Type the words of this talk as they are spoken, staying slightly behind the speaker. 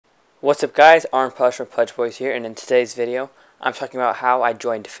What's up guys, Pudge from Pudge Boys here, and in today's video I'm talking about how I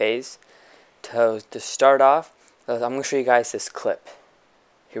joined FaZe. To start off, I'm going to show you guys this clip.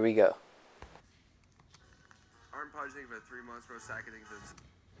 Here we go.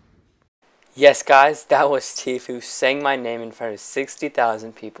 Yes guys, that was tfue saying my name in front of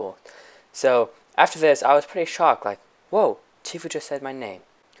 60,000 people. So after this I was pretty shocked, like, whoa, tfue just said my name.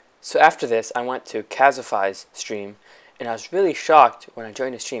 So after this I went to fazeu's stream, and I was really shocked when I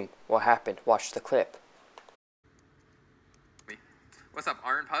joined the stream. What happened? Watch the clip. What's up,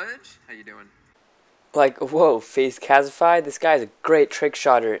 Pudge? How you doing? Like, whoa, FaZe this guy's a great trick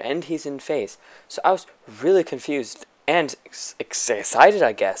shotter, and he's in FaZe. So I was really confused and excited,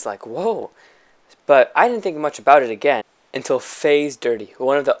 I guess. Like, whoa. But I didn't think much about it again until FaZe Dirty,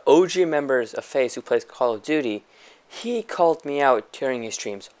 one of the OG members of FaZe who plays Call of Duty. He called me out during his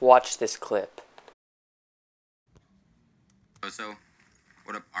streams. Watch this clip. So,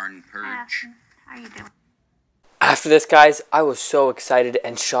 what up, Pudge? How you doing? After this, guys, I was so excited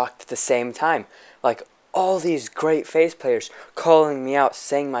and shocked at the same time. Like, all these great FaZe players calling me out,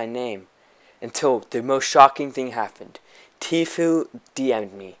 saying my name. Until the most shocking thing happened. tfue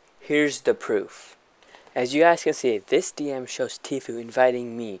DM'd me. Here's the proof. As you guys can see, this DM shows tfue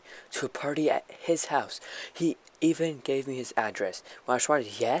inviting me to a party at his house. He even gave me his address. When I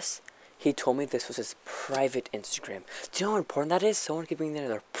responded, yes, he told me this was his private Instagram. Do you know how important that is? Someone giving me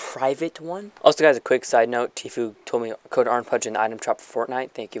their private one? Also, guys, a quick side note. tfue told me code Pudge in the item shop for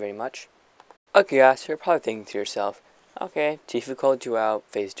Fortnite. Thank you very much. Okay, guys, you're probably thinking to yourself, okay, tfue called you out,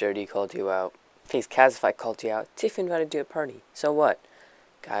 FaZe Dirty called you out, FaZe called you out, tfue invited you to a party. So what?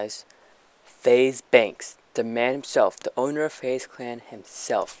 Guys, FaZe Banks, the man himself, the owner of FaZe Clan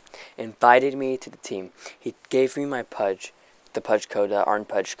himself, invited me to the team. He gave me my Pudge. The Pudge code,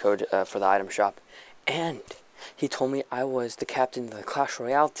 Pudge code for the item shop, and he told me I was the captain of the Clash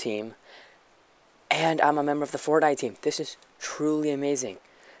Royale team, and I'm a member of the Fortnite team. This is truly amazing.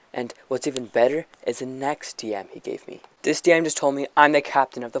 And what's even better is the next DM he gave me. This DM just told me I'm the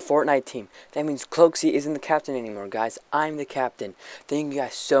captain of the Fortnite team. That means Cloaksy isn't the captain anymore, guys. I'm the captain. Thank you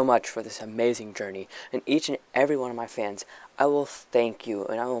guys so much for this amazing journey. And each and every one of my fans, I will thank you.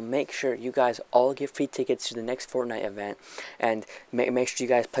 And I will make sure you guys all get free tickets to the next Fortnite event. And make sure you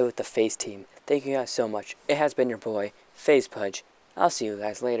guys play with the FaZe team. Thank you guys so much. It has been your boy, FaZe Pudge. I'll see you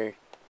guys later.